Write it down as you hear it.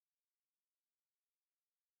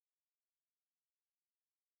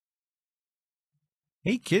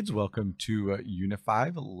Hey kids, welcome to Unit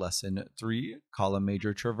 5, Lesson 3, Column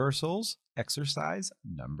Major Traversals, Exercise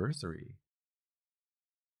number 3.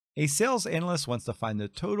 A sales analyst wants to find the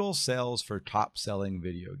total sales for top-selling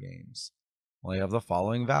video games. Well, you have the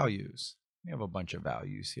following values. We have a bunch of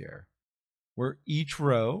values here, where each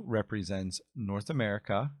row represents North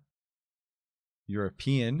America,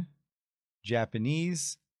 European,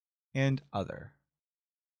 Japanese, and other.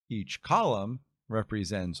 Each column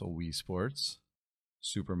represents Wii Sports,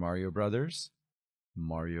 Super Mario Brothers,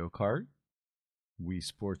 Mario Kart, Wii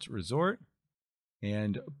Sports Resort,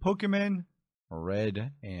 and Pokemon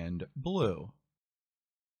Red and Blue.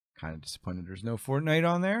 Kind of disappointed there's no Fortnite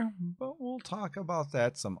on there, but we'll talk about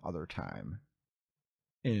that some other time.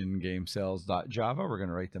 In GameSales.java, we're going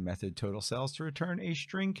to write the method total sales to return a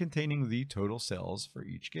string containing the total sales for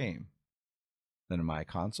each game. Then in my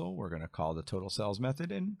console, we're going to call the total sales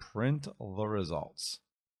method and print the results.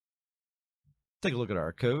 Take a look at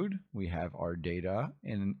our code. We have our data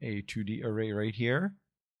in a 2D array right here.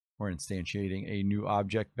 We're instantiating a new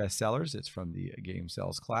object, bestsellers. It's from the game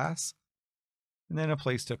sales class. And then a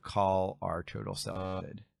place to call our total sales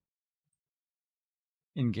method.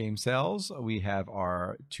 In game sales, we have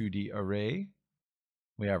our 2D array.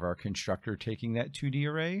 We have our constructor taking that 2D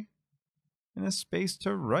array and a space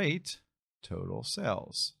to write total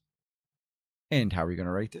sales. And how are we going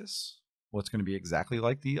to write this? Well, it's going to be exactly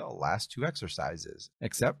like the last two exercises,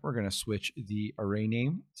 except we're going to switch the array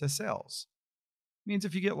name to sales. It means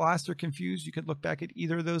if you get lost or confused, you could look back at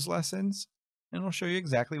either of those lessons, and it'll show you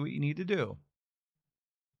exactly what you need to do.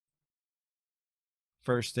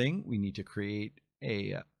 First thing, we need to create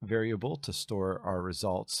a variable to store our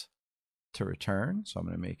results to return. So I'm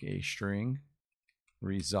going to make a string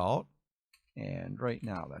result, and right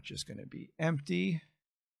now that's just going to be empty.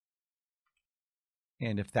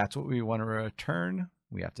 And if that's what we want to return,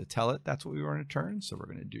 we have to tell it that's what we want to return. So we're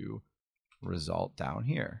going to do result down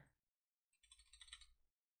here.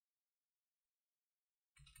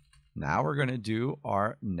 Now we're going to do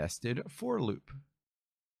our nested for loop.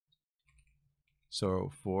 So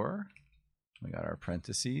for, we got our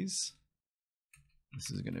parentheses. This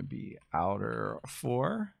is going to be outer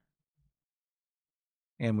for.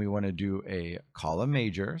 And we want to do a column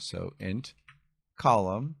major. So int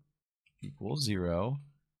column equals 0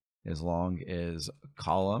 as long as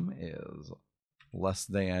column is less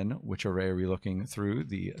than, which array are we looking through?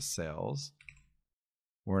 The sales.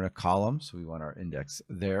 We're in a column, so we want our index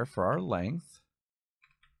there for our length.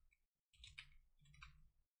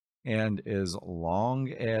 And as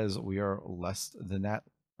long as we are less than that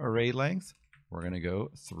array length, we're going to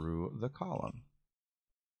go through the column.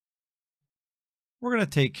 We're going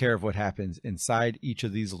to take care of what happens inside each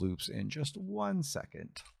of these loops in just 1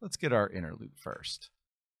 second. Let's get our inner loop first.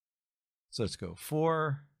 So let's go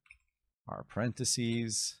for our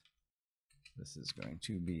parentheses. This is going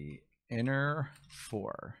to be inner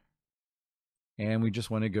for. And we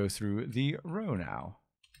just want to go through the row now.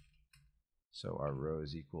 So our row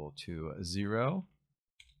is equal to 0.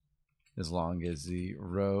 As long as the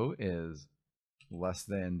row is less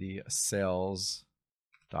than the sales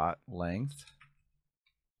dot length,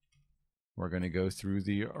 we're going to go through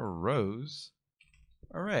the rows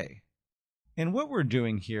array. And what we're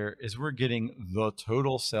doing here is we're getting the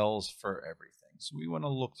total sales for everything. So we want to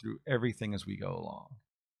look through everything as we go along.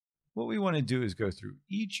 What we want to do is go through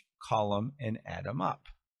each column and add them up.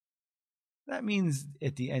 That means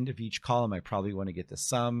at the end of each column, I probably want to get the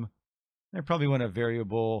sum. I probably want a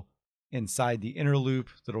variable inside the inner loop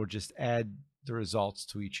that will just add the results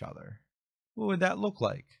to each other. What would that look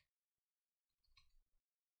like?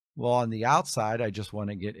 Well, on the outside, I just want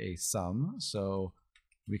to get a sum. So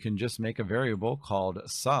we can just make a variable called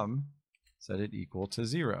sum, set it equal to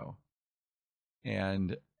 0.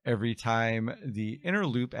 And every time the inner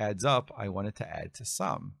loop adds up, I want it to add to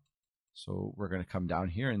sum. So we're going to come down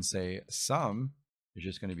here and say sum is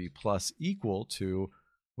just going to be plus equal to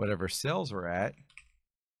whatever sales we're at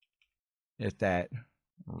that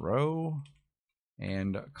row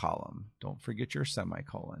and column. Don't forget your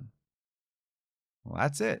semicolon. Well,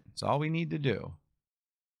 that's it. That's all we need to do.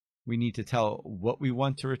 We need to tell what we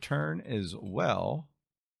want to return as well.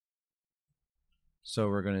 So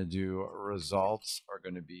we're going to do results are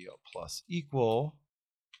going to be a plus equal,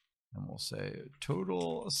 and we'll say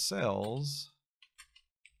total sales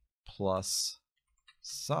plus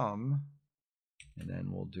sum, and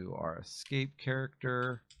then we'll do our escape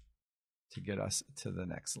character to get us to the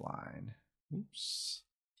next line. Oops,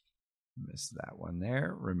 missed that one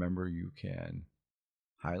there. Remember, you can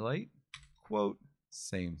highlight, quote,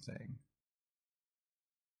 same thing.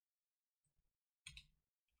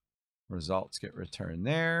 Results get returned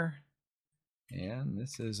there. And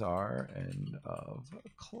this is our end of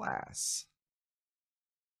class.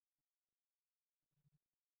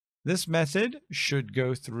 This method should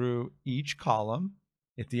go through each column.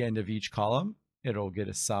 At the end of each column, it'll get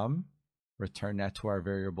a sum, return that to our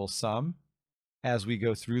variable sum. As we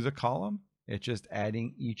go through the column, it's just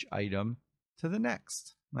adding each item to the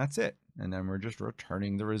next. That's it. And then we're just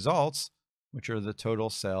returning the results, which are the total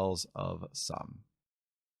sales of sum.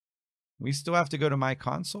 We still have to go to my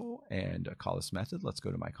console and call this method. Let's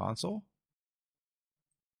go to my console.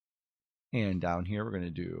 And down here, we're going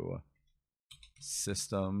to do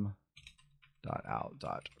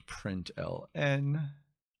system.out.println.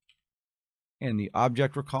 And the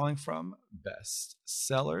object we're calling from, best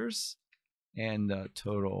sellers. And the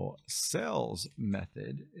total sales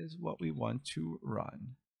method is what we want to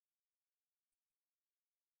run.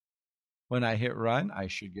 When I hit run, I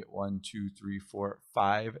should get 1, 2, 3, 4,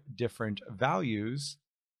 5 different values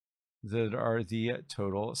that are the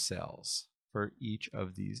total sales for each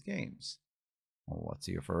of these games. Well, let's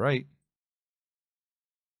see if we're right.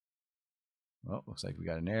 Well, looks like we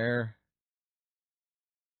got an error.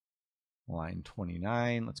 Line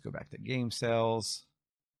 29. Let's go back to game sales.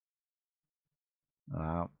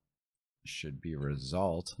 Should be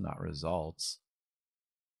result, not results.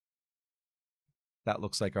 That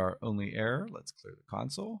looks like our only error. Let's clear the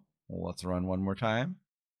console. Well, let's run one more time.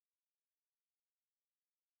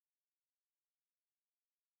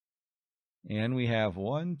 And we have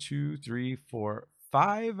 1, 2, 3, 4,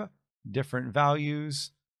 5 different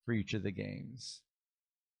values for each of the games.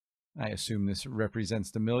 I assume this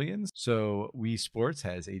represents the millions. So Wii Sports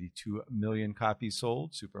has 82 million copies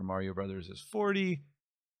sold. Super Mario Brothers is 40.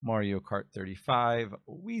 Mario Kart 35.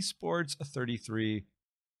 Wii Sports 33.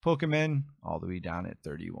 Pokemon all the way down at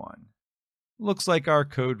 31. Looks like our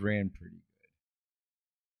code ran pretty good.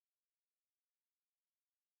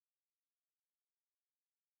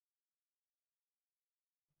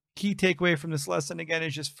 Key takeaway from this lesson, again,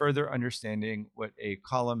 is just further understanding what a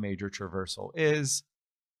column major traversal is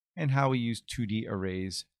and how we use 2D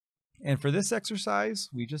arrays. And for this exercise,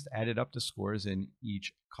 we just added up the scores in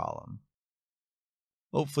each column.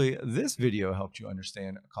 Hopefully this video helped you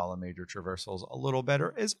understand column major traversals a little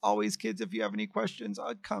better. As always, kids, if you have any questions,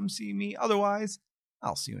 come see me. Otherwise,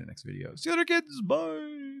 I'll see you in the next video. See you later, kids. Bye.